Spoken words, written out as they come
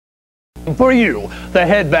For you, the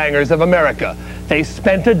headbangers of America, they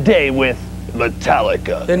spent a day with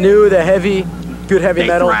Metallica. The new, the heavy, good heavy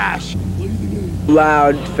metal. Thrash.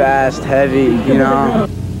 Loud, fast, heavy, you know.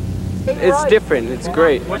 It's different, it's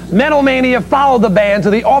great. Metal Mania followed the band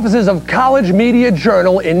to the offices of College Media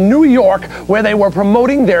Journal in New York, where they were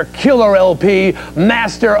promoting their killer LP,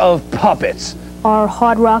 Master of Puppets. Our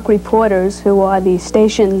hard rock reporters, who are the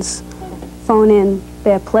stations, phone in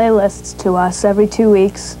their playlists to us every 2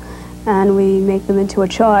 weeks, and we make them into a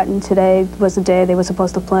chart. And today was the day they were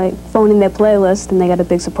supposed to phone in their playlist, and they got a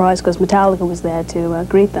big surprise because Metallica was there to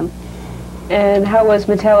greet them. And how was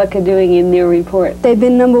Metallica doing in their report? They've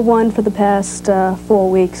been #1 for the past 4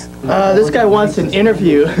 weeks. This guy wants an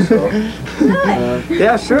interview.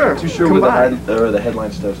 Yeah, sure. Too sure where the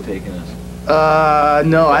headline stuff's taking us.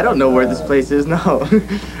 No, I don't know where this place is, no.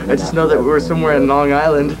 I just know that we're somewhere in Long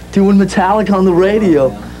Island. Doing Metallica on the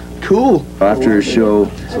radio. Cool. After a show,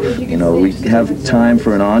 you know, we have time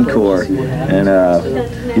for an encore, and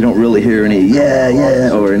you don't really hear any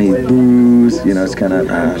yeah or any boos. You know, it's kind of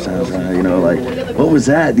you know, like, what was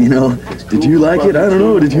that? You know, did you like it? I don't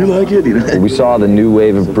know. Did you like it? You know. We saw the new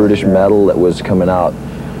wave of British metal that was coming out.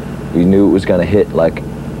 We knew it was going to hit, like,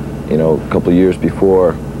 you know, a couple of years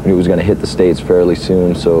before. We knew it was going to hit the States fairly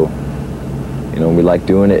soon, so, you know, we liked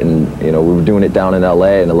doing it, and, you know, we were doing it down in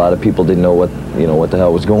LA, and a lot of people didn't know what the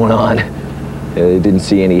hell was going on. They didn't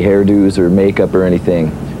see any hairdos or makeup or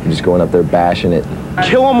anything. We're just going up there bashing it.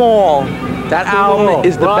 Kill 'em all. That album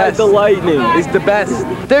is the best. Ride the Lightning is the best.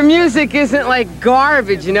 Their music isn't like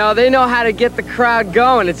garbage, you know? They know how to get the crowd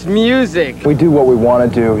going. It's music. We do what we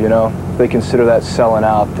want to do, you know? If they consider that selling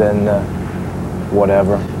out, then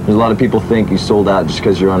whatever. There's a lot of people think you sold out just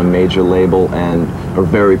because you're on a major label and are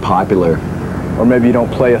very popular. Or maybe you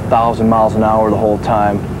don't play 1,000 miles an hour the whole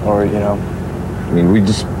time, or, you know. I mean,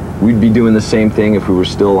 we'd be doing the same thing if we were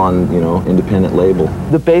still on, you know, independent label.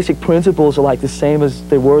 The basic principles are like the same as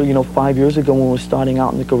they were, you know, 5 years ago when we were starting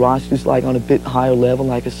out in the garage, just like on a bit higher level,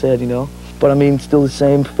 like I said, you know. But I mean, still the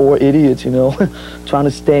same 4 idiots, you know, trying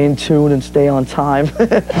to stay in tune and stay on time.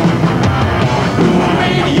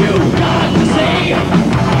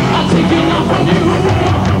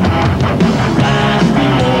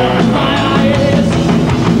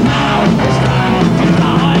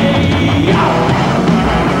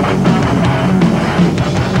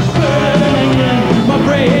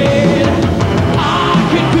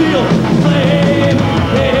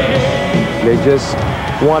 They just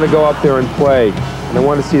want to go up there and play. And they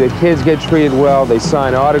want to see the kids get treated well. They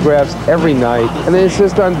sign autographs every night. And they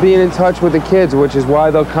insist on being in touch with the kids, which is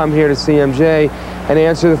why they'll come here to CMJ and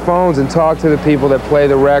answer the phones and talk to the people that play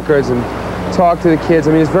the records and talk to the kids.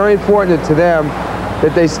 I mean, it's very important to them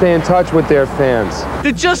that they stay in touch with their fans.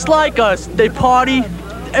 They're just like us. They party,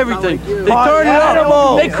 everything. They turn it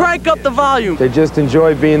up. They crank up the volume. They just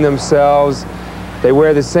enjoy being themselves. They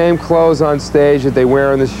wear the same clothes on stage that they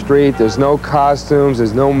wear on the street. There's no costumes,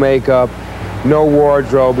 there's no makeup, no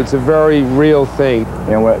wardrobe. It's a very real thing.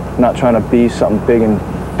 You know, we're not trying to be something big and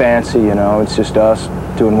fancy, you know. It's just us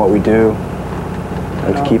doing what we do.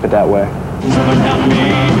 Let's keep it that way.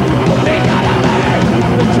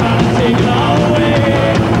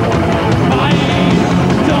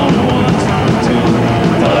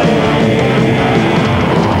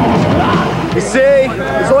 You see,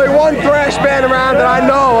 there's only one thrash band around that I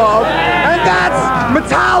know of, and that's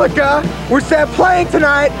Metallica. We're playing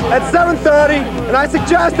tonight at 7:30, and I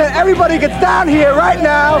suggest that everybody gets down here right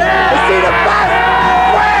now to see the best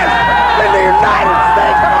thrash in the United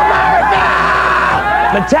States of America!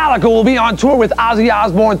 Metallica will be on tour with Ozzy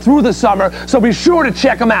Osbourne through the summer, so be sure to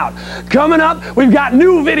check them out. Coming up, we've got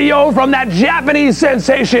new video from that Japanese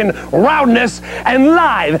sensation, Roundness, and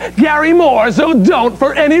live Gary Moore, so don't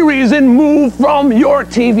for any reason move from your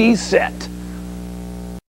TV set.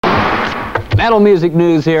 Metal music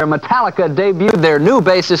news here. Metallica debuted their new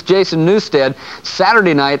bassist, Jason Newsted,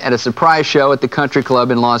 Saturday night at a surprise show at the Country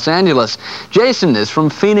Club in Los Angeles. Jason is from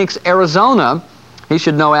Phoenix, Arizona. He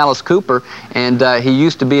should know Alice Cooper, and he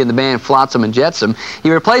used to be in the band Flotsam and Jetsam. He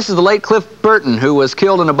replaces the late Cliff Burton, who was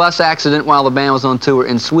killed in a bus accident while the band was on tour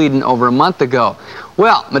in Sweden over a month ago.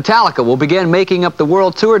 Well, Metallica will begin making up the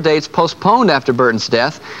world tour dates postponed after Burton's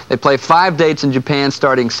death. They play 5 dates in Japan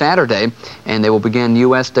starting Saturday, and they will begin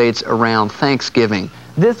U.S. dates around Thanksgiving.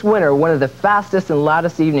 This winter, one of the fastest and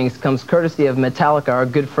loudest evenings comes courtesy of Metallica, our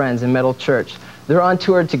good friends in Metal Church. They're on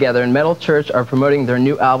tour together, and Metal Church are promoting their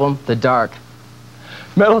new album, The Dark.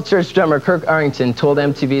 Metal Church drummer Kirk Arrington told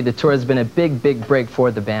MTV the tour has been a big, big break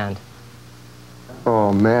for the band.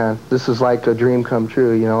 Oh man, this is like a dream come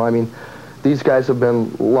true, you know. I mean, these guys have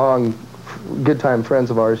been long, good time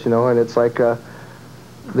friends of ours, you know, and it's like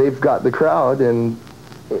they've got the crowd, and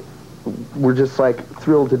we're just like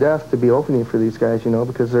thrilled to death to be opening for these guys, you know,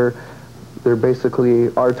 because they're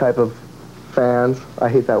basically our type of fans. I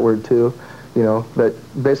hate that word too, you know, but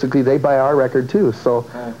basically they buy our record too, so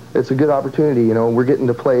it's a good opportunity, you know. We're getting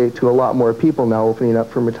to play to a lot more people now, opening up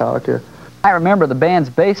for Metallica. I remember the band's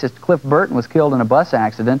bassist, Cliff Burton, was killed in a bus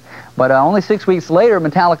accident, but only 6 weeks later,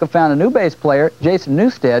 Metallica found a new bass player, Jason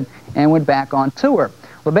Newsted, and went back on tour.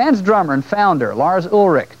 The band's drummer and founder, Lars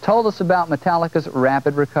Ulrich, told us about Metallica's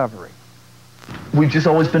rapid recovery. We've just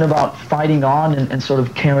always been about fighting on and sort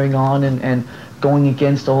of carrying on and going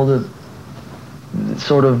against all the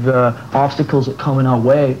sort of obstacles that come in our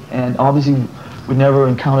way. And obviously, we've never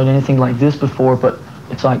encountered anything like this before, but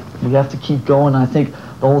it's like we have to keep going. I think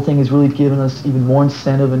the whole thing has really given us even more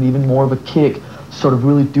incentive and even more of a kick to sort of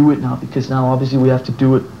really do it now, because now obviously we have to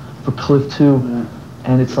do it for Cliff too. Yeah.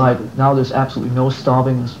 And it's like now there's absolutely no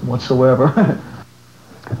stopping us whatsoever.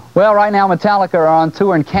 Well, right now Metallica are on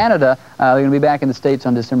tour in Canada. They're going to be back in the States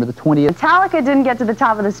on December the 20th. Metallica didn't get to the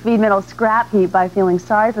top of the speed metal scrap heap by feeling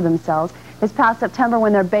sorry for themselves. This past September,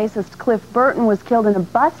 when their bassist Cliff Burton was killed in a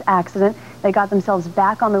bus accident, they got themselves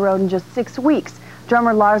back on the road in just 6 weeks.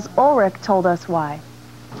 Drummer Lars Ulrich told us why.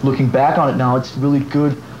 Looking back on it now, it's really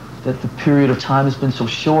good that the period of time has been so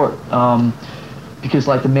short, because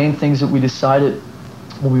like the main things that we decided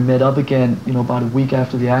when we met up again, you know, about a week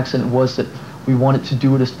after the accident, was that we wanted to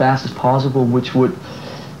do it as fast as possible, which would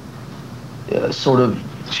sort of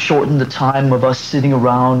shorten the time of us sitting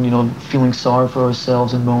around, you know, feeling sorry for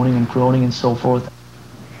ourselves and moaning and groaning and so forth.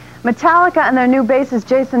 Metallica and their new bassist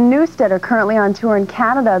Jason Newsted are currently on tour in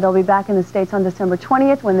Canada. They'll be back in the States on December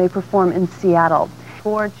 20th when they perform in Seattle.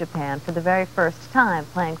 For Japan for the very first time,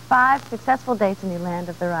 playing 5 successful dates in the land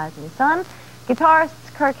of the rising sun.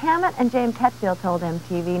 Guitarists Kirk Hammett and James Hetfield told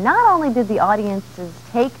MTV not only did the audiences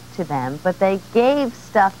take to them, but they gave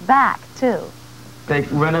stuff back too. They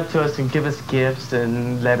run up to us and give us gifts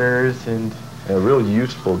and letters and... real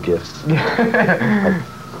useful gifts. Like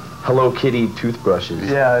Hello Kitty toothbrushes.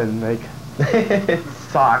 Yeah, and like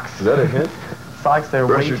socks. Is that a hint? Socks that are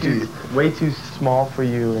way too small for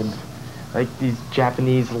you, and like these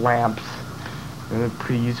Japanese lamps. And they're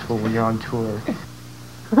pretty useful when you're on tour.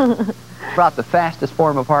 Brought the fastest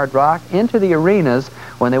form of hard rock into the arenas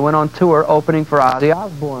when they went on tour opening for Ozzy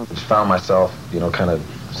Osbourne. I just found myself, you know, kind of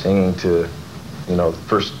singing to, you know, the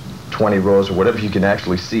first 20 rows or whatever you can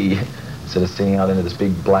actually see, instead of singing out into this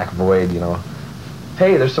big black void, you know.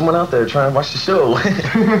 Hey, there's someone out there trying to watch the show.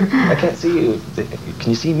 I can't see you. Can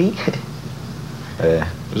you see me? It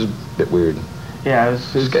was a bit weird. Yeah, it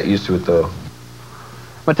was just got used to it though.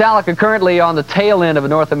 Metallica currently on the tail end of a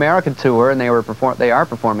North American tour, and they are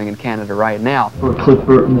performing in Canada right now. For Cliff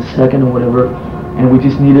Burton the second or whatever, and we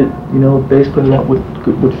just needed, you know, a bass player that would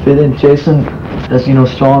fit in. Jason has, you know,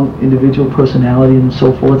 strong individual personality and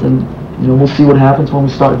so forth, and you know, we'll see what happens when we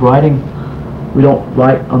start writing. We don't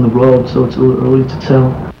write on the road, so it's a little early to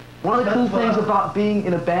tell. One of the cool things about being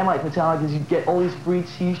in a band like Metallica is you get all these free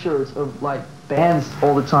t-shirts of like bands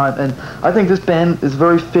all the time, and I think this band is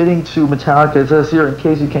very fitting to Metallica. It says here, in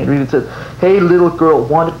case you can't read it, it says, "Hey little girl,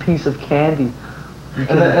 want a piece of candy?" You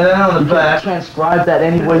can, and then on the back, transcribe that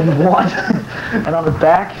any way you want. And on the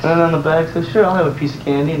back? And then on the back says, "Sure, I'll have a piece of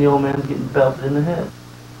candy," and the old man's getting belted in the head.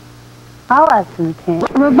 I'll have some candy.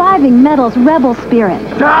 Reviving metal's rebel spirit.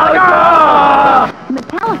 Metallica!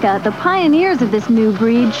 Metallica, the pioneers of this new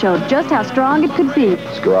breed, showed just how strong it could be.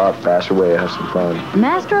 Let's go out, bash away, have some fun.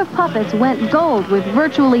 Master of Puppets went gold with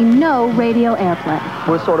virtually no radio airplay.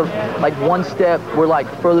 We're sort of like one step, we're like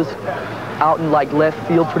furthest out in like left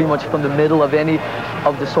field pretty much from the middle of any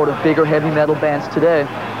of the sort of bigger heavy metal bands today.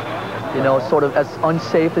 You know, sort of as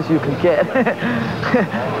unsafe as you can get.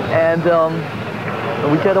 And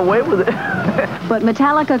we get away with it. But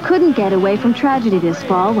Metallica couldn't get away from tragedy this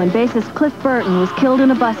fall when bassist Cliff Burton was killed in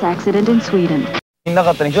a bus accident in Sweden. な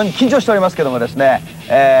かったに非常に緊張しておりますけどもですね、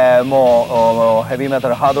もうヘビーメタ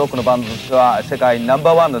ルハードロックのバンドとしては世界ナン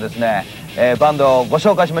バーワンのですね、バンドをご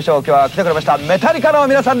紹介しましょう。今日は来てくれましたメタリカの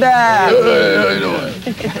皆さんです。は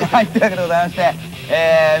い、というわけでございまして、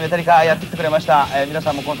メタリカやってきてくれました。皆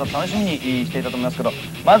さんもコンサート楽しみにしていたと思いますけど、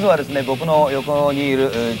まずはですね、僕の横にい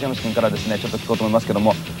るジェームス君からですね、ちょっと聞こうと思いますけど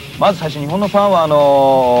も、まず最初日本のファン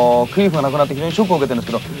はクリフが亡くなって非常にショックを受けてるん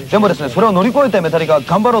ですけど、でもですね、それを乗り越えてメタリカは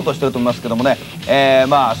頑張ろうとしてると思いますけどもね、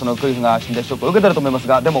まあそのクリフが死んでショックを受けてると思います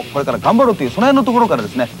が、でもこれから頑張ろうというその辺のところからで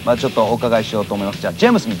すね、まあちょっとお伺いしようと思います。じゃあジェ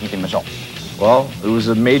ームスに聞いてみましょう。Well, it was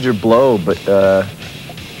a major blow, but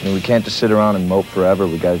you know, we can't just sit around and mope forever.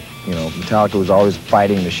 We got, you know, Metallica was always a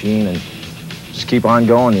fighting machine, and just keep on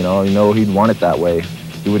going. You know he'd want it that way.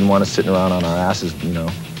 He wouldn't want us sitting around on our asses. You know,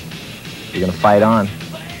 you're gonna fight on.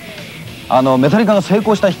 メタリカが成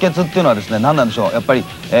功した秘訣っていうのはですね、何なんでしょう。やっぱり、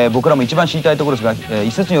僕らも一番知りたいところですが、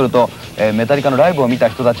一説によると、メタリカのライブを見た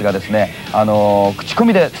人たちがですね、口コ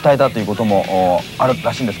ミで伝えたということもある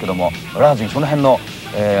らしいんですけども、ラーズにその辺の、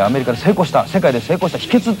アメリカで成功した、世界で成功した秘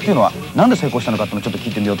訣っていうのは何で成功したのかっていうのをちょっと聞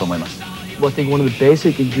いてみようと思います。Well, I think one of the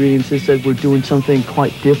basic ingredients is that we're doing something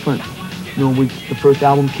quite different. You know, the first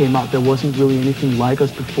album came out, there wasn't really anything like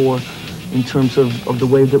us before in terms of the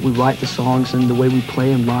way that we write the songs and the way we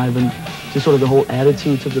play them live and just sort of the whole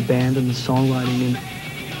attitudes of the band and the songwriting and,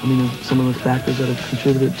 I mean, some of the factors that have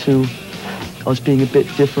contributed to us being a bit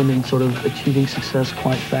different and sort of achieving success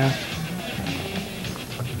quite fast.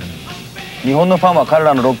 日本のファンは彼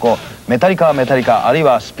らのロックをメタリカはメタリカ、あるい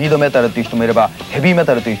はスピードメタルという人もいればヘビーメ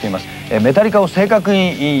タルという人います。メタリカを正確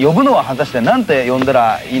に呼ぶのは果たして何て呼んだ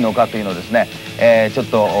らいいのかというのをですね、ちょっ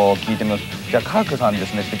と聞いてみます。じゃあカークさんにで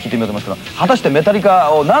すね、ちょっと聞いてみようと思いますけど、果たしてメタリ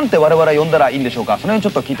カを何て我々は呼んだらいいんでしょうか。その辺ち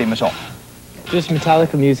ょっと聞いてみましょう。Just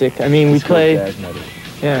Metallica music. I mean, we play.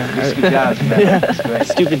 Yeah.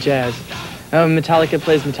 Stupid jazz. Metallica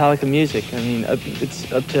plays Metallica music. I mean,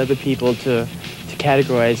 it's up to other people to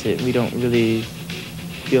categorize it. We don't really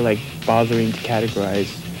feel like bothering to categorize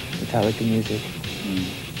Metallica music.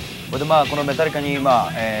 これでこのメタリカに日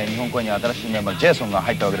本公演に新しいメンバージェイソンが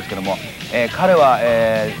入ったわけですけども、彼は、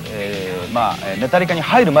メタリカに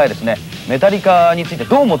入る前ですね、メタリカについて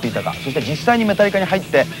どう思っていたか、そして実際にメタリカに入っ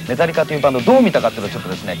てメタリカというバンドをどう見たかっていうのをちょっと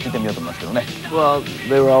ですね聞いてみようと思いますけどね。Well,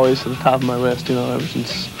 they were always at the top of my list, you know, ever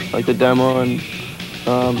since like the demo and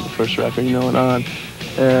the first record, you know, and on.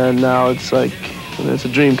 And now it's like it's a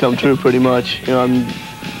dream come true, pretty much. You know, I'm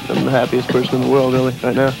the happiest person in the world, really,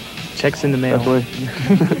 right now. Checks in the mail. Definitely.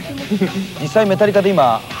 実際メタリカで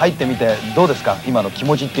今入ってみてどうですか、今の気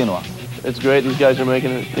持ちっていうのは。It's great. These guys are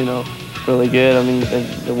making it, you know, really good. I mean,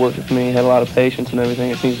 they worked with me, had a lot of patience and everything.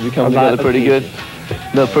 It seems to be coming together pretty good.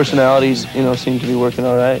 The personalities, you know, seem to be working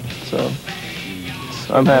all right. So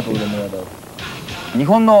I'm happy. 日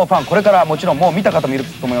本のファン、これからもちろんもう見た方もいる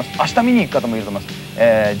と思います。明日見に行く方もいると思います。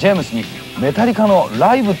ジェームスにメタリカの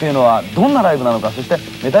ライブというのはどんなライブなのか、そして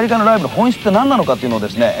メタリカのライブの本質って何なのかっていうのをで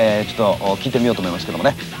すね、ちょっと聞いてみようと思いますけども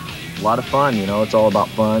ね。A lot of fun, you know, it's all about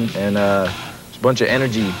fun and it's a bunch of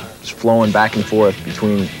energy just flowing back and forth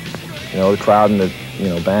between, you know, the crowd and the, you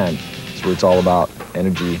know, band. So it's all about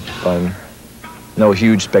energy, fun. No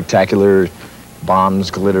huge spectacular bombs,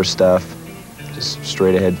 glitter stuff. Just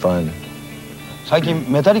straight ahead fun. 最近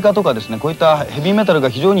メタリカとかですね、こういったヘビーメタルが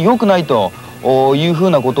非常に良くないというふう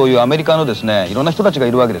なことを言うアメリカのですね、いろんな人たちが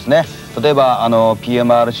いるわけですね。例えば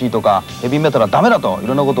PMRC とかヘビーメタルはダメだとい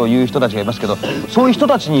ろんなことを言う人たちがいますけど、そういう人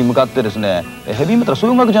たちに向かってですね、ヘビーメタルそう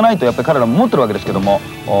いう音楽じゃないとやっぱり彼らも思ってるわけですけども、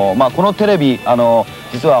このテレビ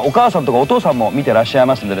実はお母さんとかお父さんも見てらっしゃい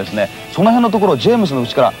ますんでですね、その辺のところをジェームスのう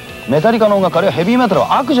ちからメタリカの音楽、あるいはヘビーメタル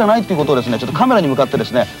は悪じゃないっていうことをですね、ちょっとカメラに向かってで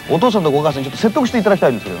すね、お父さんとお母さんにちょっと説得していただきた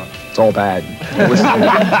いんですけど。It's all bad.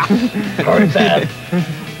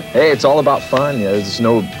 Hey, it's all about fun. You know, there's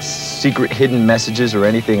no secret hidden messages or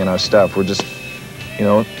anything in our stuff. We're just, you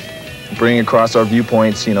know, bringing across our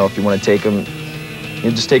viewpoints. You know, if you want to take them,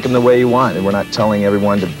 you just take them the way you want. And we're not telling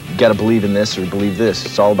everyone to gotta believe in this or believe this.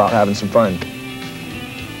 It's all about having some fun.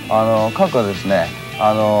 カークはですね、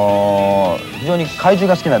非常に怪獣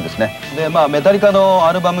が好きなんですね。で、メタリカの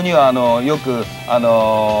アルバムにはよく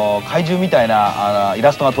怪獣みたいなイ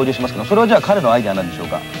ラストが登場しますけど、それはじゃあ彼のアイデアなんでしょう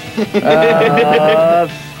か。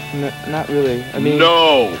Not really. I mean,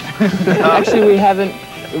 no. Actually, we haven't.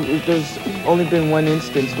 There's only been one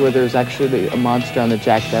instance where there's actually a monster on the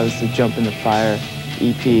jacket. That was the Jump in the Fire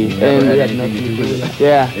EP. And we had nothing to do with it.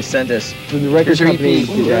 Yeah. They sent us. The record company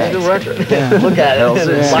did that. The record. Yeah. Look at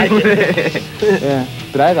it. Like it. Yeah.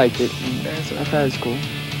 But I liked it. I thought it was cool.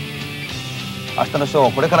 明日のショ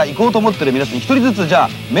ー、これから行こうと思ってる皆さんに一人ずつじゃあ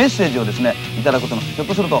メッセージをですねいただくことの、ひょっ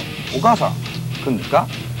とするとお母さん来るんですか。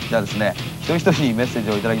じゃあですね、一人一人にメッセー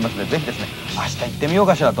ジをいただきますので、ぜひですね明日行ってみよう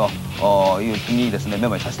かしらという気にですねメ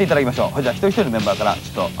モにさせていただきましょう。じゃあ一人一人のメンバーから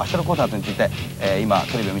ちょっと明日のコンサートについて、今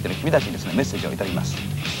テレビを見てる君たちにですねメッセージをいただきます。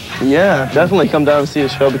Yeah, definitely come down and see the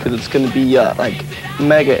show because it's going to be like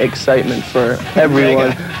mega excitement for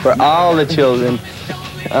everyone, for all the children.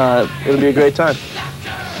 It'll be a great time.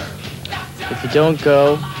 If you don't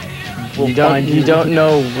go, you don't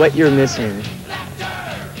know what you're missing.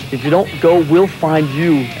 If you don't go, we'll find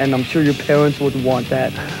you, and I'm sure your parents would want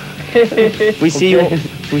that. We see you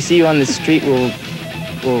on the street. We'll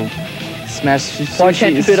smash sushi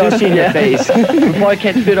in your face. We probably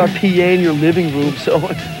can't fit our PA in your living room, so.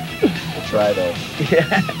 We'll try though.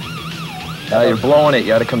 Yeah. Now you're blowing it. You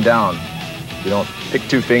got to come down. You don't pick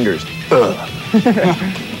two fingers.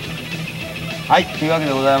 はい、というわけ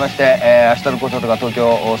でございまして、明日のコンサートが東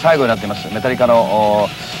京最後になっています。メタリカの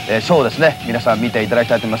ショーをですね、皆さん見ていただき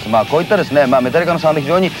たいと思います。まあこういったですね、メタリカのサウンド非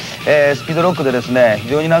常に、スピードロックでですね、非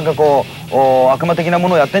常になんかこう悪魔的なも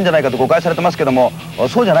のをやってんじゃないかと誤解されてますけども、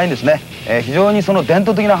そうじゃないんですね。非常にその伝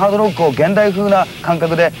統的なハードロックを現代風な感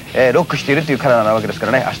覚で、ロックしているという彼らなわけですか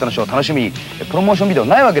らね、明日のショー楽しみに。プロモーションビデオ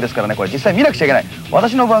ないわけですからね、これ実際見なくちゃいけない。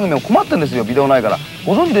私の番組も困ってるんですよ、ビデオないから。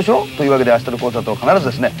ご存知でしょ？というわけで明日のコンサートを必ず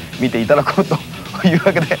ですね、見ていただこうという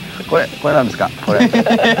わけで、これなんですか？これ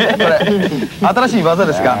新しい技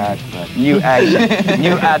ですか？ New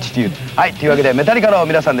attitude。はい、というわけでメタリカの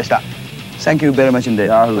皆さんでした。Thank you very much indeed.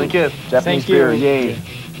 Thank you. Japanese beer, yay.「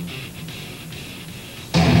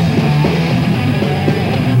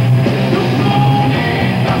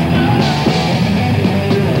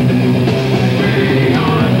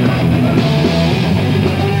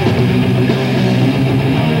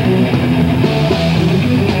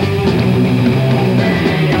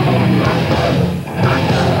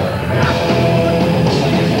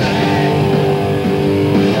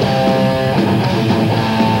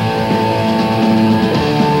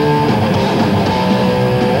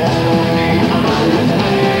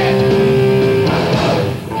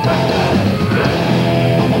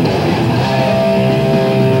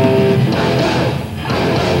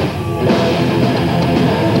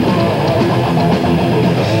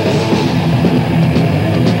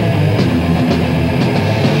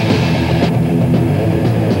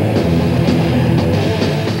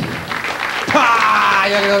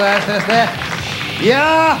い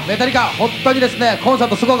やーメタリカ本当にですねコンサー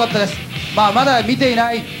トすごかったです。まだ見てい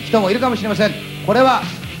ない人もいるかもしれません。これは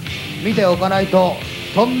見ておかないと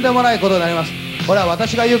とんでもないことになります。これは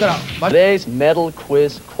私が言うから。 Today's metal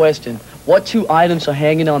quiz question: What two items are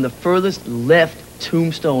hanging on the furthest left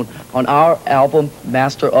tombstone on our album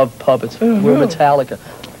Master of Puppets? We're Metallica.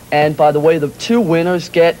 And by the way, the two winners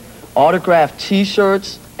get autographed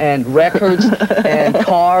T-shirts and records and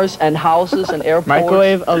cars and houses and airports.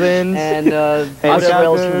 Microwave ovens. And whatever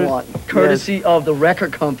else you want. Courtesy of the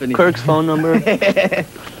record company. Kirk's phone number.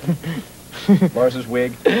 Lars's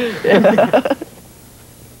wig.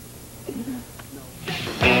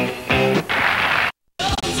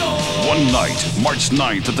 One night, March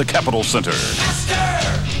 9th at the Capitol Center.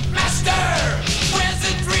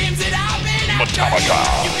 Metallica.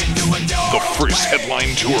 The first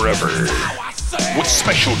headline tour ever. With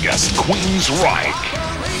special guest Queensryche.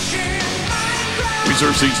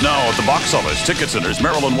 Reserve seats now at the box office, ticket centers,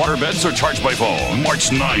 Maryland waterbeds, or charged by phone. March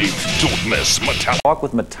 9th. Don't miss Metallica. Talk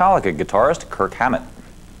with Metallica guitarist Kirk Hammett.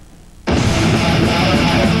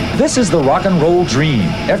 This is the rock and roll dream.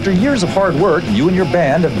 After years of hard work, you and your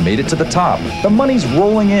band have made it to the top. The money's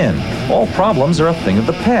rolling in. All problems are a thing of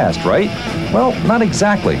the past, right? Well, not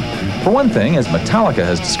exactly. For one thing, as Metallica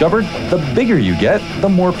has discovered, the bigger you get, the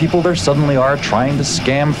more people there suddenly are trying to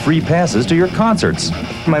scam free passes to your concerts.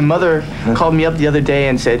 My mother called me up the other day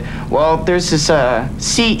and said, well, there's this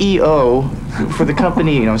CEO for the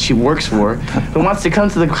company, she works for, who wants to come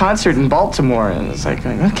to the concert in Baltimore. And it's like,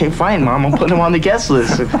 okay, fine, Mom, I'll put him on the guest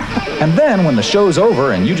list. And then when the show's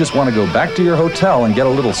over and you just want to go back to your hotel and get a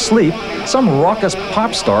little sleep, some raucous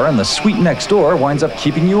pop star in the suite next door winds up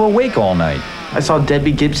keeping you awake all night. I saw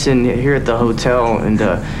Debbie Gibson here at the hotel, and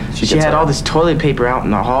she had all this toilet paper out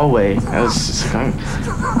in the hallway. I was just like,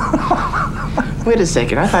 wait a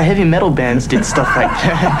second, I thought heavy metal bands did stuff like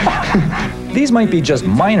that. These might be just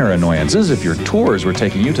minor annoyances if your tours were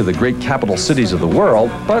taking you to the great capital cities of the world,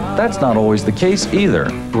 but that's not always the case either.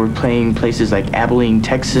 We're playing places like Abilene,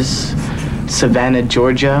 Texas, Savannah,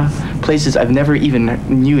 Georgia, places I've never even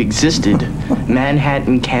knew existed,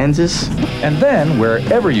 Manhattan, Kansas. And then,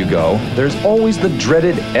 wherever you go, there's always the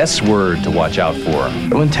dreaded S word to watch out for.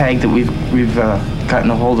 One tag that we've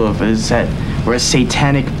gotten a hold of is that we're a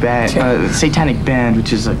satanic band,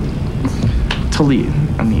 which is totally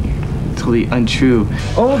untrue.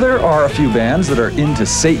 Oh, there are a few bands that are into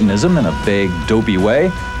Satanism in a vague, dopey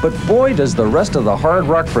way, but boy, does the rest of the hard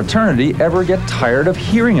rock fraternity ever get tired of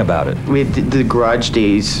hearing about it. We had the Garage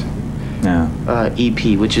Days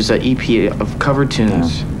EP, which is an EP of cover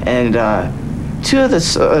tunes, and two of the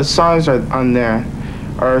songs on there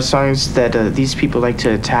are songs that these people like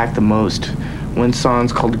to attack the most. One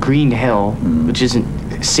song's called Green Hell, which isn't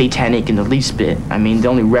satanic in the least bit. I mean, the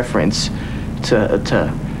only reference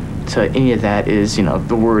to any of that is,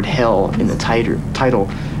 the word hell in the title.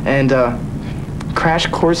 And Crash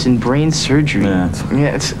Course in Brain Surgery. I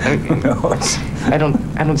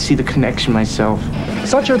don't see the connection myself.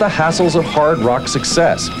 Such are the hassles of hard rock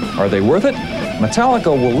success. Are they worth it? Metallica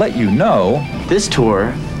will let you know. This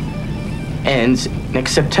tour ends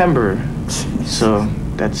next September, so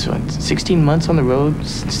that's what, 16 months on the road,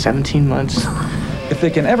 17 months. If they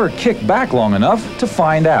can ever kick back long enough to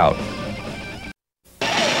find out.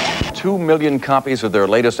 2 million copies of their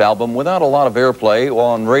latest album without a lot of airplay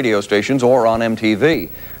on radio stations or on MTV.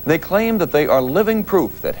 They claim that they are living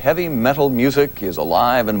proof that heavy metal music is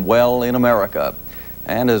alive and well in America.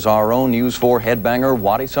 And as our own News 4 headbanger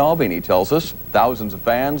Waddy Salvini tells us, thousands of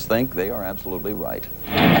fans think they are absolutely right.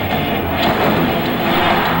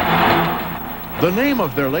 The name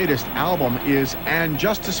of their latest album is And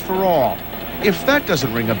Justice for All. If that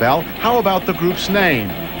doesn't ring a bell, how about the group's name?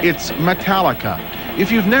 It's Metallica.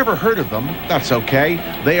 If you've never heard of them, that's okay.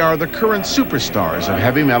 They are the current superstars of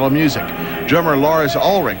heavy metal music. Drummer Lars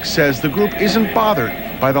Ulrich says the group isn't bothered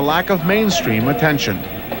by the lack of mainstream attention.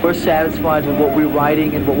 We're satisfied with what we're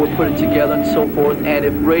writing and what we're putting together and so forth, and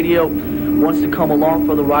if radio wants to come along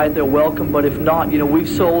for the ride, they're welcome, but if not, you know, we've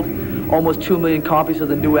sold almost 2 million copies of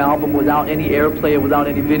the new album without any airplay or without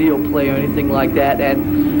any video play or anything like that,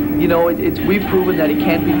 and you know, we've proven that it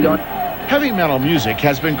can be done. Heavy metal music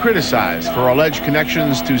has been criticized for alleged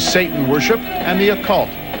connections to Satan worship and the occult.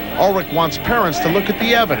 Ulrich wants parents to look at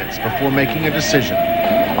the evidence before making a decision.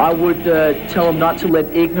 I would tell them not to let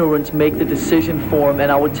ignorance make the decision for them,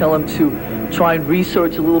 and I would tell them to try and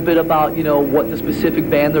research a little bit about, you know, what the specific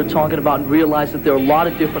band they're talking about and realize that there are a lot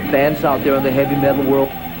of different bands out there in the heavy metal world.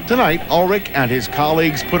 Tonight, Ulrich and his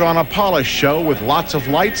colleagues put on a polished show with lots of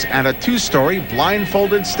lights and a two-story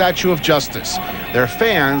blindfolded Statue of Justice. Their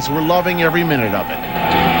fans were loving every minute of it.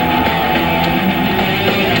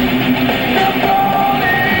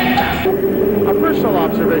 A personal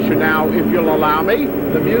observation now, if you'll allow me.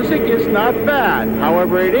 The music is not bad.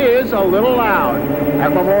 However, it is a little loud.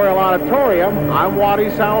 At Memorial Auditorium, I'm Waddy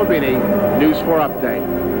Salvini, News 4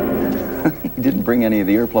 Update. He didn't bring any of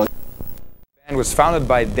the earplugs. Was founded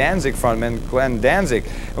by Danzig frontman Glenn Danzig.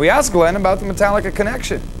 We asked Glenn about the Metallica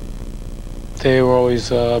connection. They were always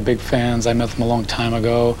big fans. I met them a long time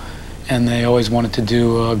ago, and they always wanted to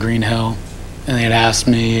do Green Hill. And they had asked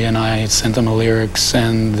me, and I sent them the lyrics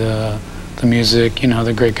and the music. You know,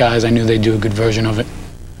 they're great guys. I knew they'd do a good version of it.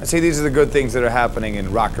 I see these are the good things that are happening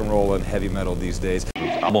in rock and roll and heavy metal these days.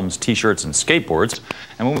 Albums, t-shirts, and skateboards.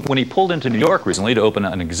 And when he pulled into New York recently to open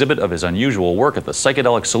an exhibit of his unusual work at the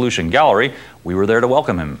Psychedelic Solution Gallery, we were there to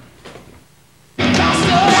welcome him.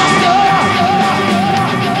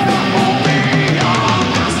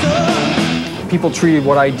 People treated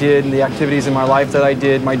what I did and the activities in my life that I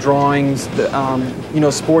did, my drawings, you know,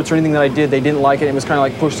 sports or anything that I did, they didn't like it. It was kind of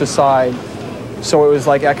like pushed aside. So it was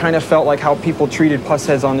like, I kind of felt like how people treated pus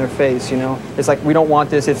heads on their face, you know? It's like, we don't want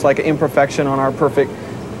this, it's like an imperfection on our perfect,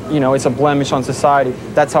 you know, it's a blemish on society.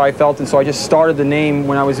 That's how I felt, and so I just started the name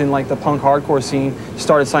when I was in like the punk hardcore scene,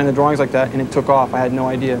 started signing the drawings like that, and it took off. I had no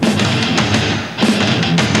idea.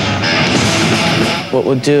 What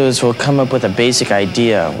we'll do is we'll come up with a basic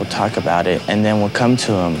idea, we'll talk about it, and then we'll come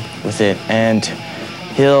to him with it, and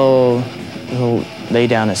he'll lay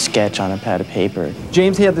down a sketch on a pad of paper.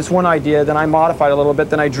 James had this one idea, then I modified a little bit,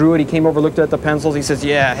 then I drew it, he came over, looked at the pencils, he says,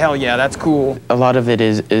 yeah, hell yeah, that's cool. A lot of it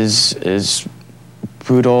is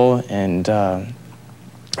brutal and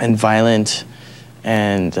violent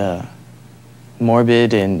and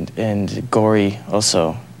morbid and gory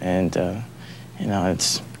also, and you know,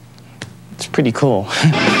 it's pretty cool.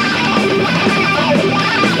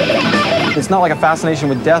 It's not like a fascination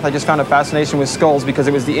with death, I just found a fascination with skulls because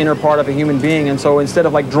it was the inner part of a human being, and so instead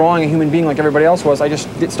of like drawing a human being like everybody else was, I just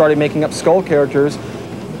started making up skull characters,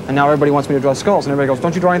 and now everybody wants me to draw skulls, and everybody goes,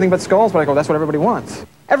 don't you draw anything but skulls? But I go, that's what everybody wants.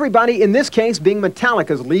 Everybody in this case being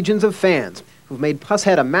Metallica's legions of fans, who've made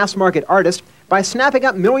Pushead a mass-market artist by snapping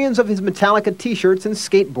up millions of his Metallica t-shirts and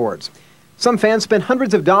skateboards. Some fans spend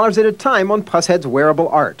hundreds of dollars at a time on Pushead's wearable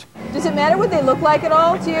art. Does it matter what they look like at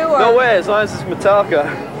all to you? Or? No way, as long as it's Metallica,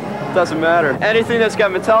 it doesn't matter. Anything that's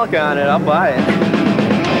got Metallica on it, I'll buy it.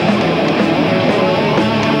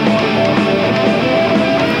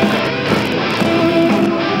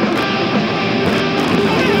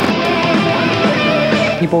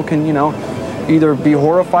 People can, you know, either be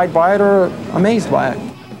horrified by it or amazed by it.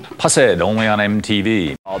 Pushead, only on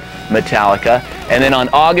MTV. Metallica. And then on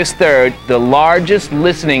August 3rd, the largest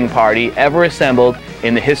listening party ever assembled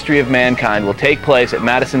in the history of mankind will take place at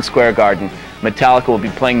Madison Square Garden. Metallica will be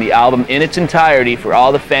playing the album in its entirety for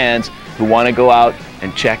all the fans who want to go out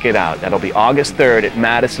and check it out. That'll be August 3rd at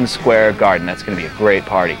Madison Square Garden. That's going to be a great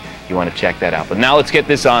party. You want to check that out. But now let's get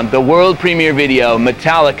this on. The world premiere video,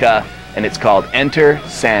 Metallica, and it's called Enter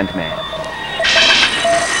Sandman.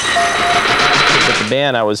 With the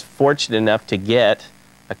band, I was fortunate enough to get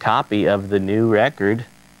a copy of the new record,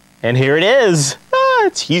 and here it is. Ah,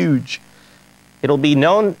 it's huge. It'll be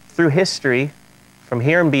known through history from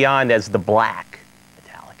here and beyond as the black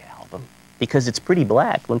Metallica album, because it's pretty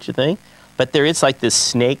black, wouldn't you think? But there is like this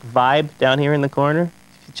snake vibe down here in the corner.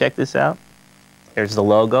 If you check this out, there's the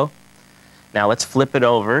logo. Now let's flip it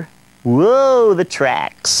over. Whoa, the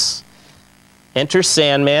tracks. Enter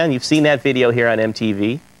Sandman. You've seen that video here on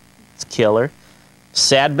MTV. It's killer.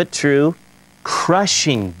 Sad But True.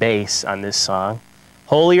 Crushing bass on this song.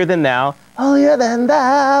 Holier Than Thou. Holier Than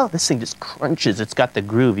Thou. This thing just crunches. It's got the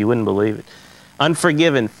groove. You wouldn't believe it.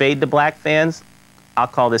 Unforgiven. Fade to Black fans, I'll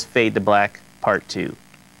call this Fade to Black Part 2.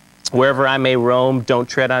 Wherever I May Roam, Don't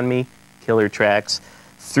Tread on Me, killer tracks.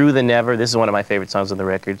 Through the Never, this is one of my favorite songs on the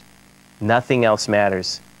record. Nothing Else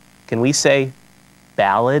Matters. Can we say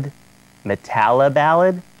ballad? Metalla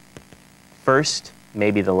ballad? First,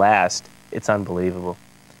 maybe the last. It's unbelievable.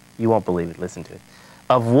 You won't believe it. Listen to it.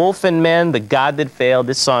 Of Wolf and Men, The God That Failed.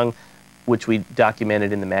 This song, which we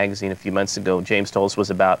documented in the magazine a few months ago, James told us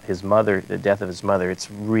was about his mother, the death of his mother.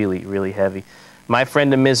 It's really, really heavy. My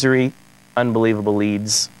Friend in Misery, unbelievable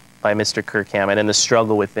leads by Mr. Kirk Hammett, and The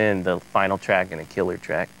Struggle Within, the final track and a killer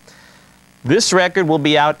track. This record will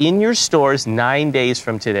be out in your stores 9 days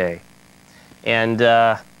from today. And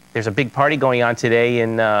there's a big party going on today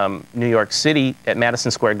in New York City at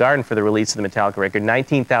Madison Square Garden for the release of the Metallica record.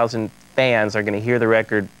 19,000 fans are going to hear the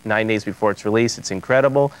record 9 days before it's released. It's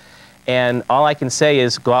incredible. And all I can say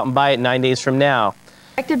is go out and buy it 9 days from now.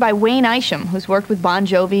 Directed by Wayne Isham, who's worked with Bon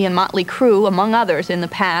Jovi and Motley Crue, among others, in the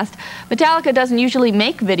past. Metallica doesn't usually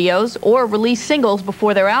make videos or release singles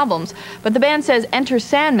before their albums, but the band says Enter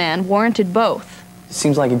Sandman warranted both. It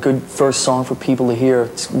seems like a good first song for people to hear.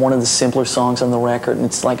 It's one of the simpler songs on the record, and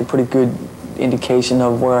it's like a pretty good indication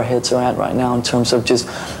of where our heads are at right now in terms of just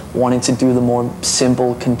wanting to do the more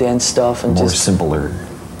simple, condensed stuff. And simpler.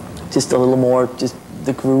 Just a little more, just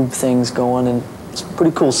the groove things going, and it's a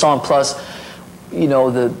pretty cool song. Plus, you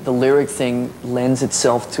know, the lyric thing lends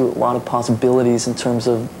itself to a lot of possibilities in terms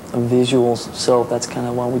of visuals, so that's kind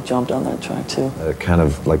of why we jumped on that track too. Kind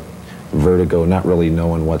of like vertigo, not really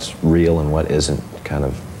knowing what's real and what isn't kind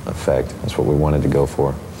of effect. That's what we wanted to go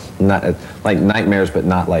for. Not like nightmares, but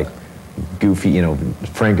not like goofy, you know,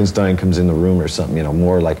 Frankenstein comes in the room or something, you know,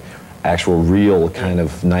 more like actual real kind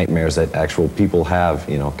of nightmares that actual people have,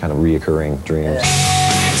 you know, kind of reoccurring dreams.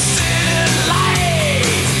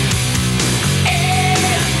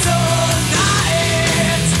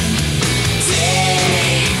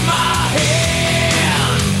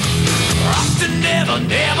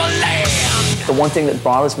 The one thing that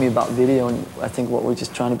bothers me about video, and I think what we're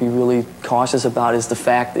just trying to be really cautious about, is the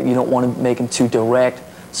fact that you don't want to make them too direct,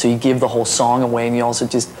 so you give the whole song away, and you also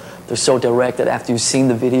just, they're so direct that after you've seen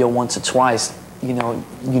the video once or twice, you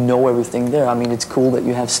know everything there. I mean, it's cool that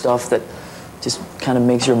you have stuff that just kind of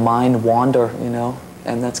makes your mind wander, you know,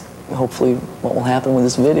 and that's hopefully what will happen with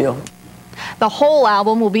this video. The whole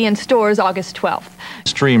album will be in stores August 12th.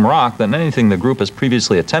 Extreme rock than anything the group has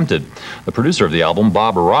previously attempted. The producer of the album,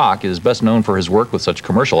 Bob Rock, is best known for his work with such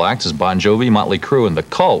commercial acts as Bon Jovi, Motley Crue, and The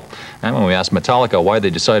Cult. And when we asked Metallica why they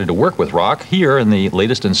decided to work with Rock, here in the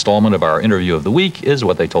latest installment of our interview of the week is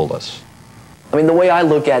what they told us. I mean, the way I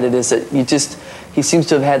look at it is that he seems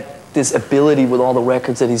to have had this ability with all the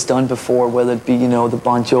records that he's done before, whether it be, you know, the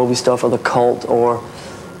Bon Jovi stuff or The Cult or,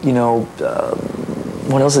 you know,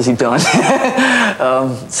 what else has he done?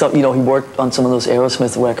 You know, he worked on some of those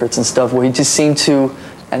Aerosmith records and stuff where he just seemed to,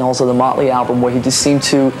 and also the Motley album, where he just seemed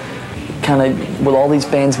to kind of, with all these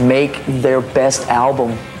bands, make their best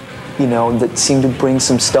album, you know, that seemed to bring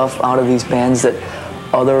some stuff out of these bands that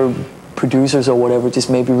other producers or whatever just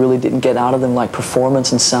maybe really didn't get out of them, like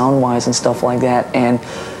performance and sound-wise and stuff like that. And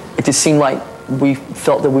it just seemed like we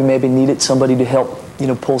felt that we maybe needed somebody to help, you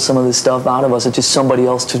know, pull some of this stuff out of us, or just somebody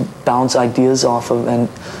else to bounce ideas off of, and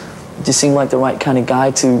it just seemed like the right kind of guy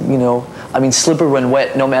to, you know, I mean, Slippery When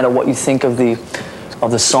Wet, no matter what you think of the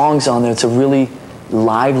songs on there, it's a really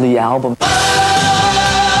lively album.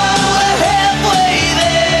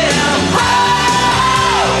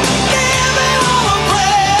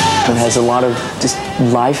 It has a lot of just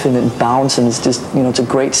life in it and bounce, and it's just, you know, it's a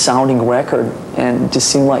great sounding record, and it just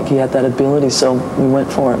seemed like he had that ability, so we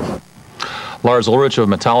went for it. Lars Ulrich of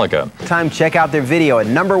Metallica. Time, check out their video at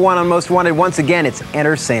 #1 on Most Wanted. Once again, it's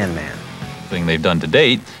Enter Sandman. Thing they've done to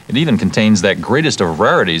date, it even contains that greatest of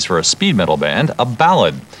rarities for a speed metal band, a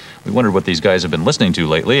ballad. We wondered what these guys have been listening to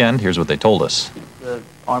lately, and here's what they told us. The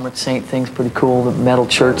Armored Saint thing's pretty cool, the Metal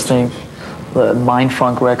Church thing, the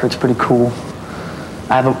Mindfunk record's pretty cool.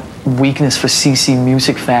 I have a weakness for CC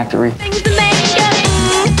Music Factory. Things that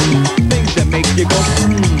make you go,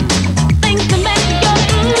 things that make you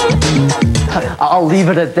go, I'll leave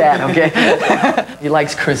it at that, okay? He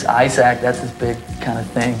likes Chris Isaac, that's his big kind of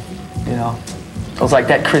thing, you know. It was like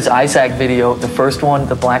that Chris Isaak video, the first one,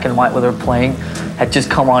 the black and white where they're playing, had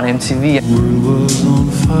just come on MTV.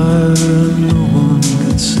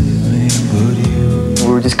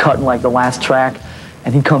 We were just cutting like the last track,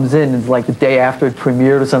 and he comes in, and it's like the day after it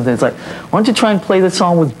premiered or something. It's like, why don't you try and play the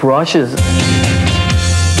song with brushes?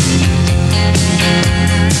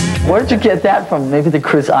 Where did you get that from? Maybe the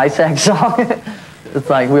Chris Isaak song?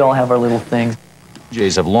 It's like we all have our little things.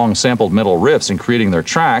 DJs have long sampled metal riffs in creating their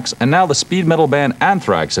tracks, and now the speed metal band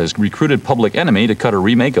Anthrax has recruited Public Enemy to cut a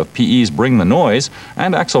remake of PE's Bring the Noise,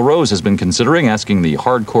 and Axl Rose has been considering asking the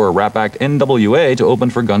hardcore rap act NWA to open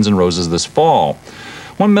for Guns N' Roses this fall.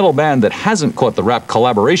 One metal band that hasn't caught the rap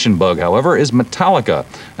collaboration bug, however, is Metallica.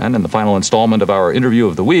 And in the final installment of our interview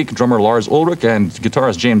of the week, drummer Lars Ulrich and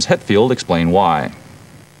guitarist James Hetfield explain why.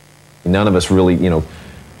 None of us really,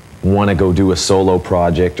 want to go do a solo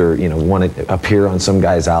project or, want to appear on some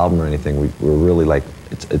guy's album or anything. We're really like,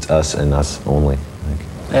 it's us and us only.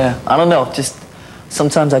 Yeah, I don't know, just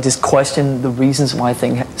sometimes I just question the reasons why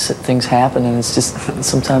things happen, and it's just,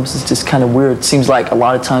 sometimes it's just kind of weird. It seems like a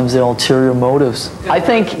lot of times they're ulterior motives. I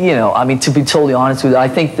think, to be totally honest with you, I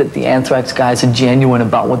think that the Anthrax guys are genuine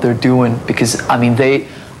about what they're doing, because, I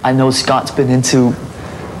know Scott's been into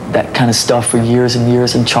that kind of stuff for years and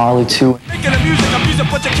years, and Charlie too. Making the music, I'm using,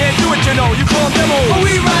 but you can't do it, you call them demos. But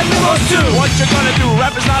we write demos too. What you gonna do?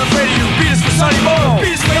 Rappers not afraid of you. Beat us for Sonny Bono.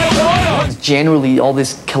 Beat us for Yoko Ono. Generally, all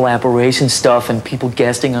this collaboration stuff and people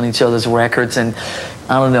guesting on each other's records, and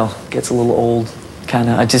I don't know, gets a little old, kind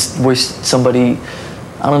of. I just wish somebody,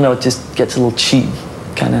 I don't know, it just gets a little cheap,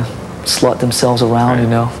 kind of slut themselves around,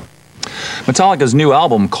 Metallica's new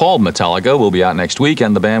album, called Metallica, will be out next week,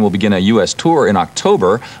 and the band will begin a U.S. tour in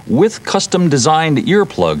October with custom-designed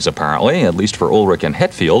earplugs, apparently, at least for Ulrich and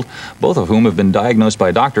Hetfield, both of whom have been diagnosed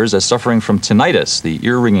by doctors as suffering from tinnitus, the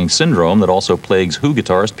ear-ringing syndrome that also plagues Who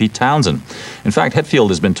guitarist Pete Townsend. In fact, Hetfield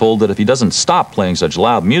has been told that if he doesn't stop playing such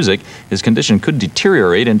loud music, his condition could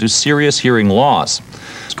deteriorate into serious hearing loss.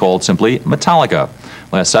 It's called simply Metallica.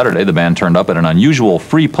 Last Saturday, the band turned up at an unusual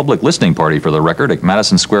free public listening party for the record at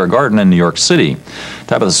Madison Square Garden in New York City.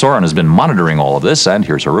 Tabitha Soren has been monitoring all of this, and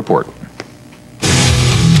here's her report.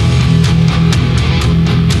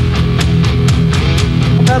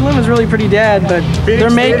 Petaluma is really pretty dead, but they're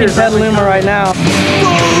making Petaluma right now.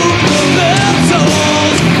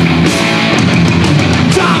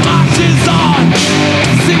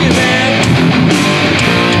 Sing it, man.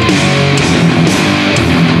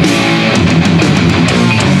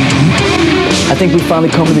 I think we finally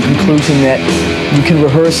come to the conclusion that you can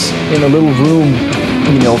rehearse in a little room,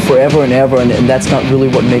 forever and ever, and that's not really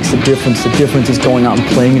what makes the difference. The difference is going out and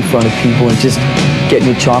playing in front of people and just getting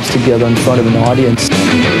your chops together in front of an audience.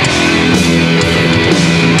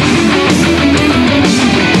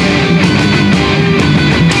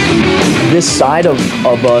 This side of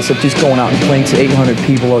us, of just going out and playing to 800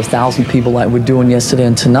 people or 1,000 people like we're doing yesterday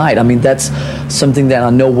and tonight, that's something that I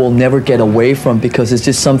know we'll never get away from, because it's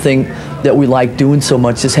just something that we like doing so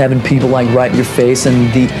much, just having people like right in your face and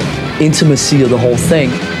the intimacy of the whole thing.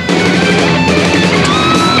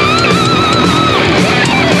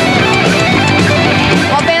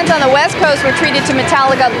 While fans on the West Coast were treated to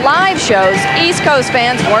Metallica live shows, East Coast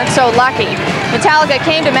fans weren't so lucky. Metallica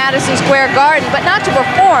came to Madison Square Garden, but not to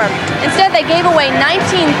perform. Instead, they gave away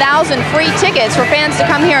 19,000 free tickets for fans to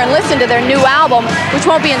come here and listen to their new album, which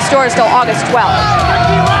won't be in stores till August 12th.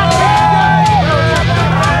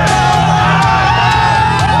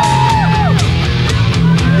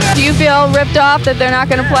 Do you feel ripped off that they're not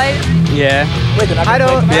going to play? Yeah. I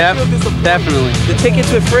don't. Yeah, definitely. The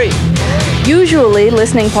tickets were free. Usually,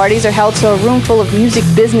 listening parties are held so a room full of music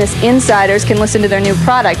business insiders can listen to their new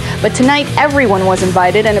product. But tonight, everyone was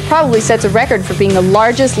invited, and it probably sets a record for being the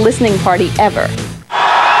largest listening party ever.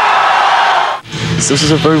 This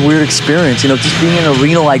is a very weird experience, just being in an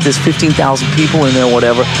arena like this, 15,000 people in there,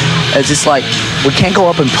 whatever. It's just like, we can't go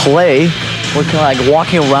up and play. We're kind of like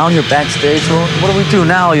walking around here backstage. Well, what do we do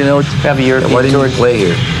now, Have a European Why didn't you play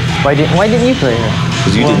here? Why didn't you play here?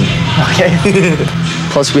 Because you didn't. Okay.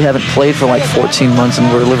 Plus, we haven't played for like 14 months, and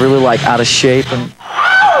we're really like out of shape. And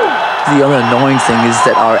the other annoying thing is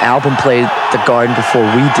that our album played the Garden before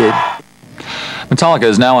we did. Metallica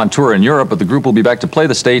is now on tour in Europe, but the group will be back to play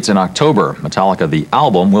the States in October. Metallica, the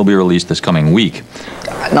album, will be released this coming week.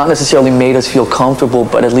 Not necessarily made us feel comfortable,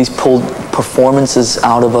 but at least pulled performances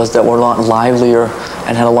out of us that were a lot livelier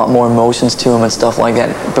and had a lot more emotions to them and stuff like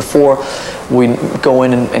that. Before, we go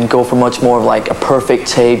in and go for much more of like a perfect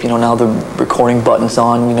tape. Now the recording button's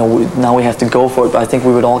on, now we have to go for it. But I think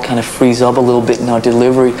we would all kind of freeze up a little bit in our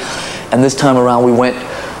delivery. And this time around, we went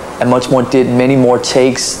and much more, did many more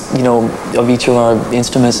takes, you know, of each of our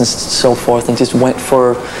instruments and so forth, and just went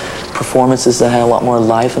for performances that had a lot more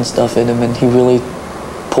life and stuff in them, and he really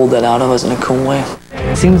pulled that out of us in a cool way.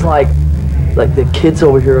 It seems like the kids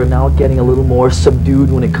over here are now getting a little more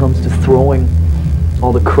subdued when it comes to throwing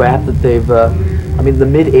all the crap that they've, I mean, the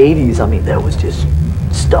mid-'80s, I mean, there was just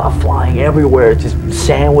stuff flying everywhere, just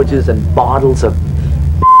sandwiches and bottles of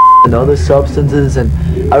and other substances, and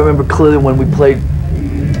I remember clearly when we played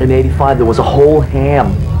in '85, there was a whole ham.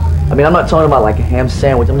 I mean, I'm not talking about like a ham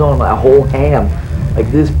sandwich, I'm talking about a whole ham,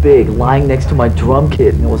 like this big, lying next to my drum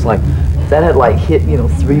kit, and it was like, that had like hit, you know,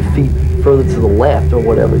 3 feet further to the left or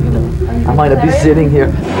whatever, you know. I might not be sitting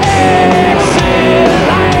here.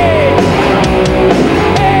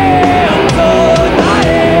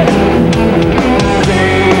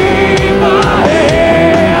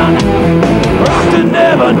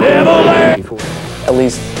 At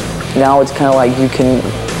least now it's kind of like you can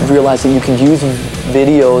realize that you can use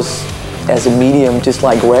videos as a medium just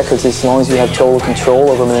like records, as long as you have total control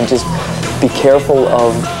over them, and just be careful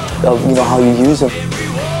of you know, how you use them.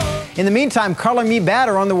 In the meantime, Color Me Bad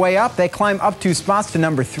are on the way up. They climb up 2 spots to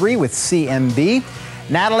number 3 with CMB.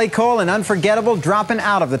 Natalie Cole and Unforgettable dropping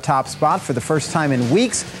out of the top spot for the first time in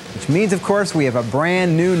weeks, which means, of course, we have a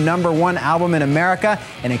brand new #1 album in America.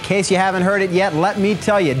 And in case you haven't heard it yet, let me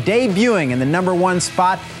tell you, debuting in the #1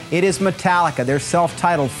 spot, it is Metallica. Their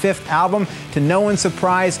self-titled 5th album, to no one's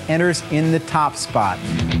surprise, enters in the top spot.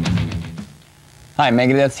 Hi,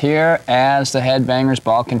 Megadeth here as the Headbangers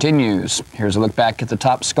Ball continues. Here's a look back at the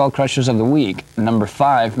top Skull Crushers of the week. Number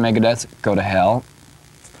 5, Megadeth, Go to Hell.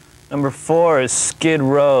 Number 4 is Skid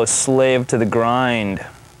Row, Slave to the Grind.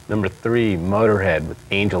 Number 3, Motorhead with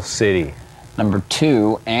Angel City. Number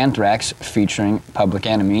 2, Anthrax featuring Public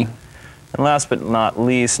Enemy. And last but not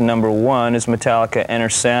least, number 1 is Metallica, Enter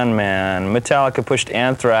Sandman. Metallica pushed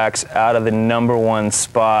Anthrax out of the #1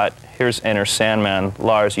 spot. Here's Enter Sandman.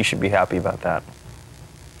 Lars, you should be happy about that.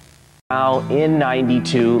 Now in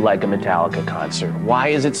 '92, like a Metallica concert. Why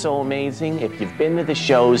is it so amazing? If you've been to the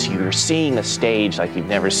shows, you're seeing a stage like you've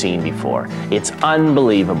never seen before. It's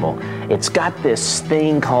unbelievable. It's got this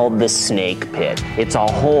thing called the Snake Pit. It's a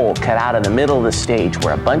hole cut out in the middle of the stage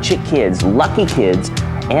where a bunch of kids, lucky kids,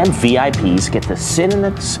 and VIPs get to stand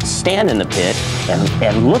in the pit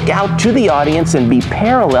and look out to the audience and be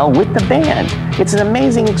parallel with the band. It's an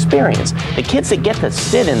amazing experience. The kids that get to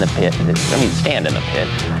sit in the pit, stand in the pit,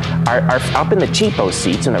 are up in the cheapo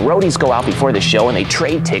seats, and the roadies go out before the show and they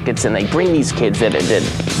trade tickets, and they bring these kids that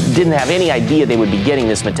didn't have any idea they would be getting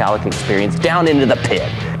this Metallica experience down into the pit.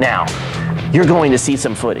 Now, you're going to see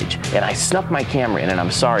some footage, and I snuck my camera in, and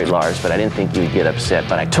I'm sorry, Lars, but I didn't think you would get upset,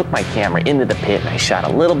 but I took my camera into the pit and I shot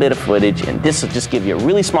a little bit of footage, and this will just give you a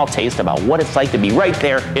really small taste about what it's like to be right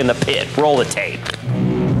there in the pit. Roll the tape.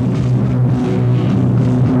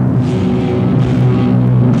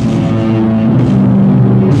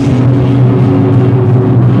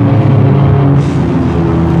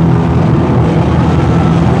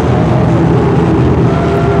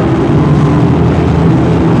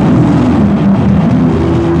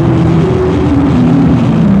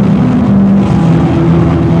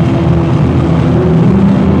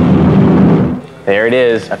 There it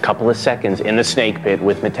is, a couple of seconds in the Snake Pit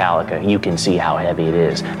with Metallica. You can see how heavy it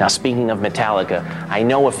is. Now, speaking of Metallica, I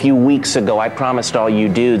know a few weeks ago I promised all you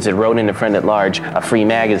dudes that wrote in a Friend at Large a free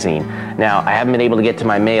magazine. Now, I haven't been able to get to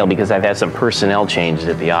my mail because I've had some personnel changes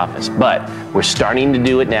at the office, but we're starting to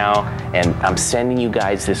do it now, and I'm sending you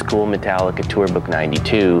guys this cool Metallica Tour Book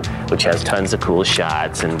 92, which has tons of cool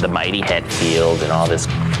shots and the mighty Hetfield and all this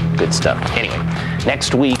good stuff. Anyway,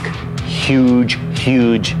 next week, huge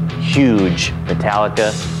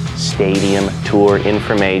Metallica Stadium Tour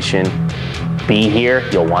information. Be here,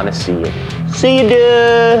 you'll want to see it. See you,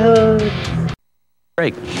 dude!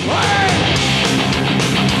 Break.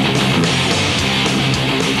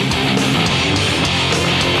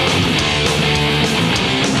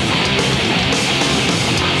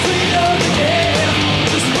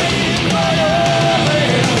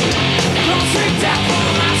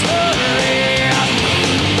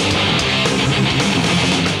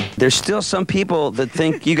 There's still some people that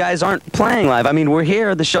think you guys aren't playing live. I mean, we're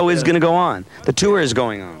here, the show is going to go on. The tour is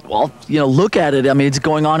going on. Well, you know, look at it. I mean, it's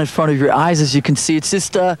going on in front of your eyes, as you can see. It's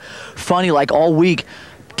just funny, like all week,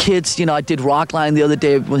 kids, you know, I did Rockline the other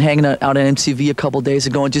day when hanging out at MTV a couple days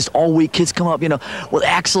ago, and just all week kids come up, you know, well,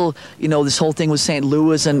 Axl, you know, this whole thing with St.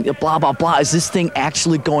 Louis and blah, blah, blah. Is this thing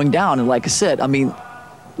actually going down? And like I said, I mean,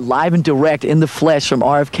 live and direct in the flesh from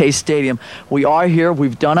RFK Stadium. We are here.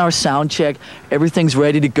 We've done our sound check. Everything's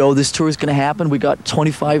ready to go. This tour is going to happen. We got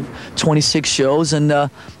 25, 26 shows, and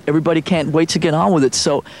everybody can't wait to get on with it.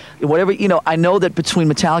 So whatever, you know, I know that between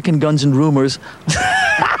Metallica and Guns N' Rumors...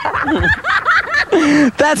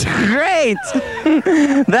 That's great.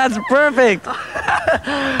 That's perfect.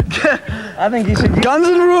 I think you should. Guns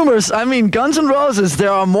N' Rumors. I mean, Guns N' Roses.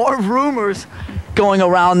 There are more rumors going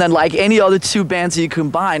around than like any other two bands that you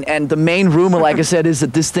combine. And the main rumor, like I said, is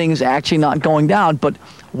that this thing is actually not going down. But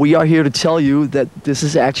we are here to tell you that this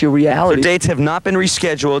is actually reality. So dates have not been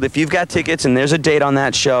rescheduled. If you've got tickets and there's a date on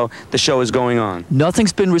that show, the show is going on.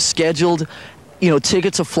 Nothing's been rescheduled. You know,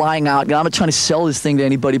 tickets are flying out. I'm not trying to sell this thing to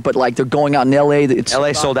anybody, but like they're going out in L.A. It's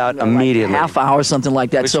L.A. sold out immediately. Like half hour, something like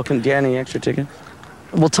that. So, can you get any extra tickets?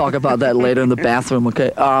 We'll talk about that later in the bathroom,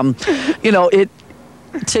 okay? You know,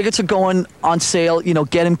 tickets are going on sale. You know,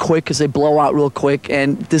 get them quick because they blow out real quick.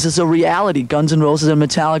 And this is a reality. Guns N' Roses and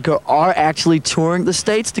Metallica are actually touring the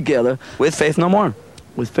States together. With Faith No More.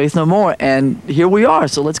 With Faith No More. And here we are,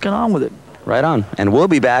 so let's get on with it. Right on. And we'll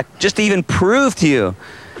be back just to even prove to you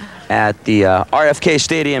at the RFK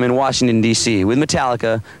Stadium in Washington, D.C. with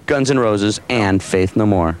Metallica, Guns N' Roses, and Faith No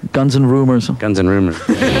More. Guns N' Rumors. Guns N' Rumors.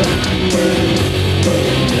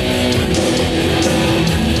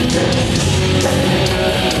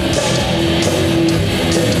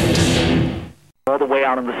 All the way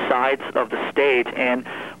out on the sides of the stage, and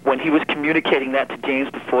when he was communicating that to James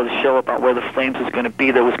before the show about where the flames was going to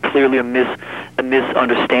be, there was clearly a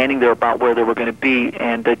misunderstanding there about where they were going to be,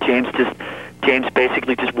 and James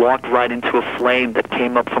basically just walked right into a flame that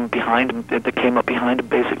came up from behind him,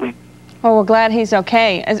 basically. Well, we're glad he's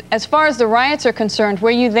okay. As far as the riots are concerned,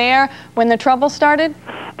 were you there when the trouble started?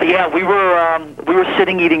 Yeah, we were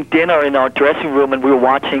sitting eating dinner in our dressing room, and we were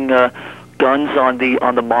watching Guns on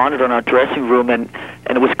the monitor in our dressing room, and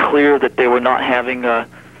it was clear that they were not having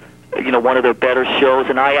one of their better shows.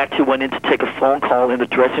 And I actually went in to take a phone call in the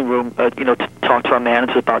dressing room, to talk to our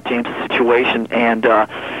manager about James' situation, and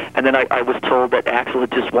then I was told that Axl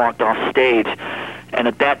had just walked off stage. And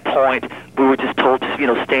at that point, we were just told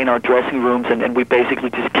to, stay in our dressing rooms, and we basically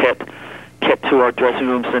just kept to our dressing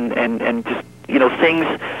rooms, and just, things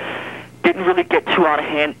didn't really get too out of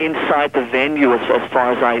hand inside the venue as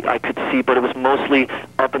far as I could see, but it was mostly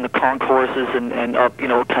up in the concourses and up,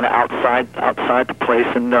 kind of outside the place,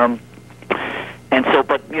 and so,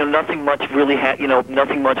 but nothing much really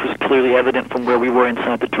nothing much was clearly evident from where we were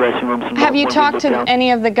inside the dressing rooms. And have you talked to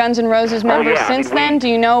any of the Guns N' Roses members since then? Do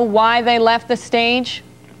you know why they left the stage?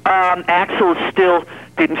 Axl still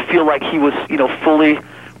didn't feel like he was, fully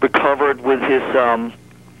recovered with his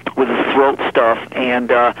throat stuff, and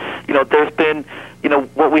there's been,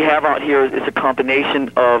 what we have out here is a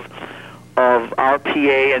combination of our PA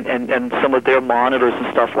and some of their monitors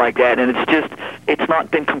and stuff like that, and it's not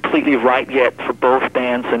been completely right yet for both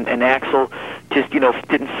bands, and Axl just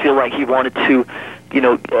didn't feel like he wanted to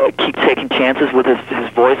keep taking chances with his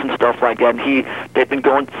voice and stuff like that. And they've been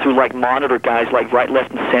going through like monitor guys like right,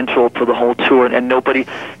 left, and central for the whole tour, and nobody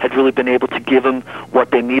had really been able to give him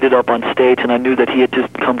what they needed up on stage, and I knew that he had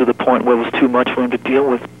just come to the point where it was too much for him to deal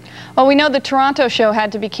with. Well, we know the Toronto show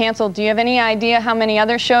had to be canceled. Do you have any idea how many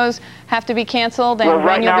other shows have to be canceled and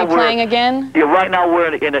when you'll be playing again? Yeah, right now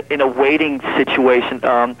we're in a waiting situation.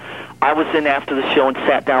 I was in after the show and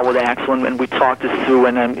sat down with Axl, and we talked this through,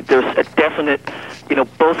 and there's a definite,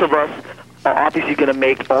 both of us are obviously going to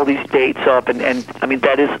make all these dates up, and I mean,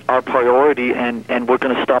 that is our priority, and we're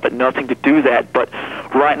going to stop at nothing to do that. But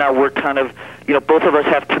right now we're kind of, both of us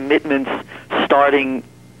have commitments starting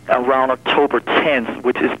around October 10th,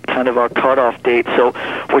 which is kind of our cutoff date. So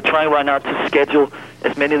we're trying right now to schedule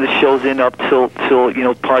as many of the shows in up till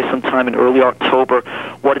probably sometime in early October.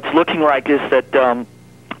 What it's looking like is that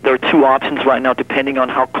there are two options right now, depending on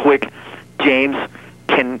how quick James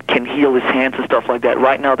can heal his hands and stuff like that.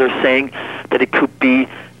 Right now they're saying that it could be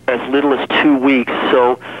as little as 2 weeks.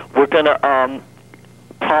 So we're going to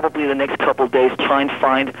probably the next couple of days try and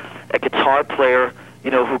find a guitar player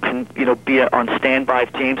who can, be on standby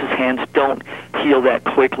if James's hands don't heal that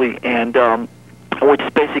quickly. And which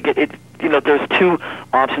is basically, there's two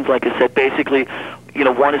options, like I said. Basically,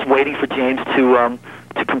 one is waiting for James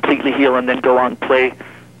to completely heal and then go on and play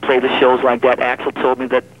the shows like that. Axl told me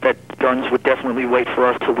that Guns would definitely wait for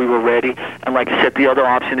us till we were ready. And like I said, the other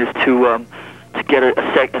option is to get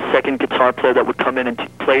a second guitar player that would come in and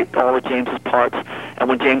play all of James's parts, and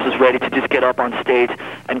when James is ready to just get up on stage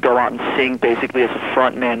and go out and sing basically as a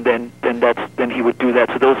front man, then he would do that.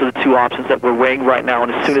 So those are the two options that we're weighing right now,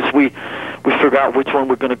 and as soon as we figure out which one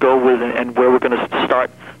we're going to go with and where we're going to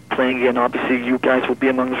start playing again, obviously you guys will be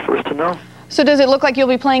among the first to know. So does it look like you'll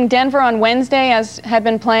be playing Denver on Wednesday as had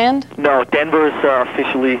been planned? No, Denver is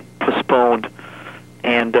officially postponed.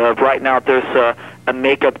 And right now there's a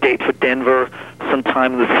makeup date for Denver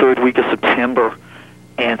sometime in the third week of September.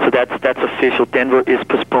 And so that's official. Denver is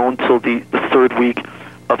postponed till the third week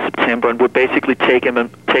of September, and we're basically taking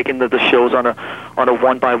the shows on a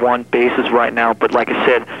one-by-one basis right now. But like I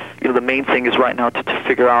said, the main thing is right now to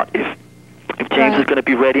figure out if James is going to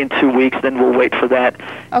be ready in 2 weeks. Then we'll wait for that.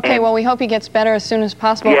 Okay, well, we hope he gets better as soon as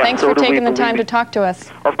possible. Yeah, Thanks so for do we, taking the believe time me. to talk to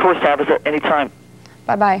us. Of course, have us at any time.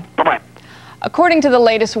 Bye-bye. Bye-bye. According to the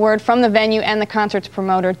latest word from the venue and the concert's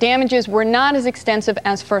promoter, damages were not as extensive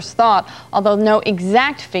as first thought, although no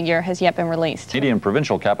exact figure has yet been released. Canadian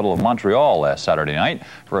provincial capital of Montreal last Saturday night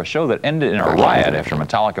for a show that ended in a riot after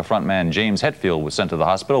Metallica frontman James Hetfield was sent to the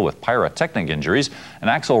hospital with pyrotechnic injuries, and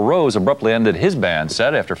Axl Rose abruptly ended his band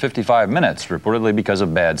set after 55 minutes, reportedly because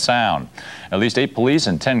of bad sound. At least 8 police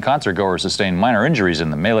and 10 concertgoers sustained minor injuries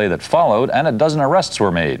in the melee that followed, and a dozen arrests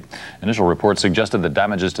were made. Initial reports suggested that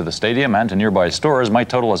damages to the stadium and to nearby stores might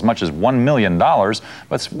total as much as $1 million,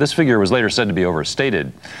 but this figure was later said to be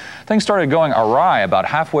overstated. Things started going awry about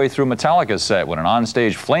halfway through Metallica's set when an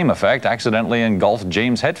onstage flame effect accidentally engulfed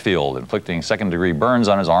James Hetfield, inflicting second-degree burns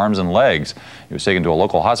on his arms and legs. He was taken to a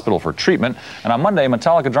local hospital for treatment, and on Monday,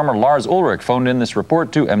 Metallica drummer Lars Ulrich phoned in this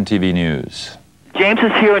report to MTV News. James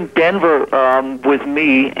is here in Denver with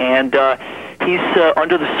me, and he's,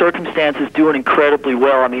 under the circumstances, doing incredibly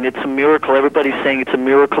well. I mean, it's a miracle. Everybody's saying it's a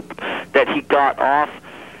miracle that he got off,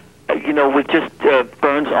 with just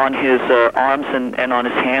burns on his arms and on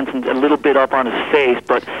his hands and a little bit up on his face.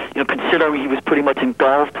 But, considering he was pretty much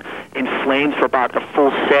engulfed in flames for about a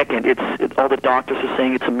full second, all the doctors are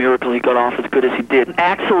saying it's a miracle he got off as good as he did.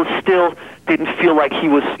 Axl still didn't feel like he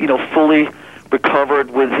was, fully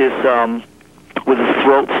recovered with his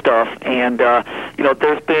throat stuff, and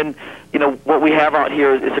there's been, what we have out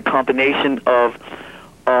here is a combination of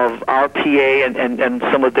our PA and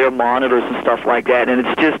some of their monitors and stuff like that, and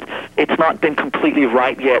it's not been completely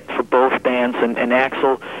right yet for both bands, and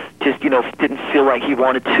Axl just didn't feel like he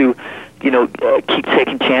wanted to keep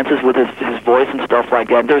taking chances with his voice and stuff like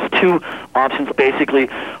that. There's 2 options basically.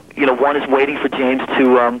 One is waiting for James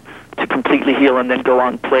to completely heal and then go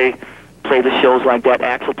on and play the shows like that.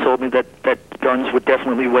 Axl told me that Guns would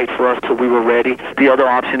definitely wait for us till we were ready. The other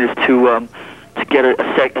option is to get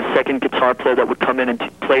a second guitar player that would come in and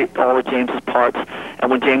play all of James's parts,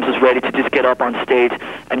 and when James is ready, to just get up on stage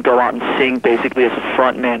and go out and sing basically as a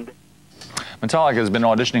front man. Metallica has been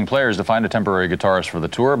auditioning players to find a temporary guitarist for the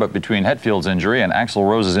tour, but between Hetfield's injury and Axl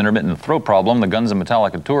Rose's intermittent throat problem, the Guns and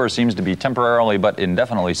Metallica tour seems to be temporarily but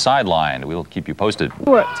indefinitely sidelined. We'll keep you posted.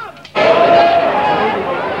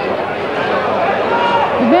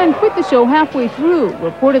 The band quit the show halfway through,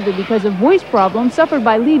 reportedly because of voice problems suffered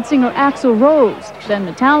by lead singer Axl Rose. Then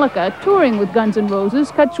Metallica, touring with Guns N'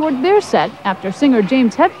 Roses, cut short their set after singer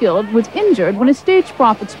James Hetfield was injured when a stage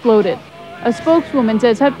prop exploded. A spokeswoman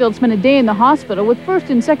says Hetfield spent a day in the hospital with first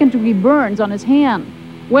and second-degree burns on his hand.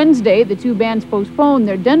 Wednesday, the 2 bands postponed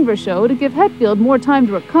their Denver show to give Hetfield more time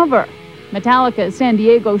to recover. Metallica's San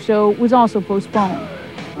Diego show was also postponed.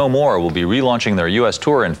 No More will be relaunching their U.S.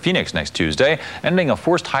 tour in Phoenix next Tuesday, ending a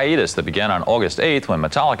forced hiatus that began on August 8th when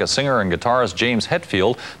Metallica singer and guitarist James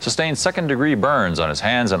Hetfield sustained second-degree burns on his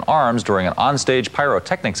hands and arms during an onstage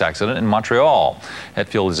pyrotechnics accident in Montreal.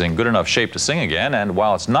 Hetfield is in good enough shape to sing again, and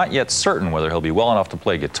while it's not yet certain whether he'll be well enough to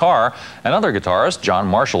play guitar, another guitarist, John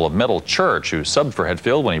Marshall of Metal Church, who subbed for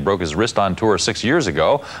Hetfield when he broke his wrist on tour 6 years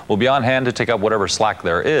ago, will be on hand to take up whatever slack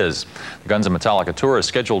there is. The Guns N' Metallica tour is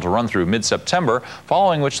scheduled to run through mid-September,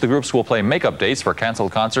 following which the groups will play makeup dates for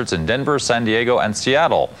canceled concerts in Denver, San Diego, and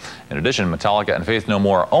Seattle. In addition, Metallica and Faith No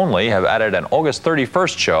More only have added an August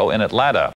 31st show in Atlanta.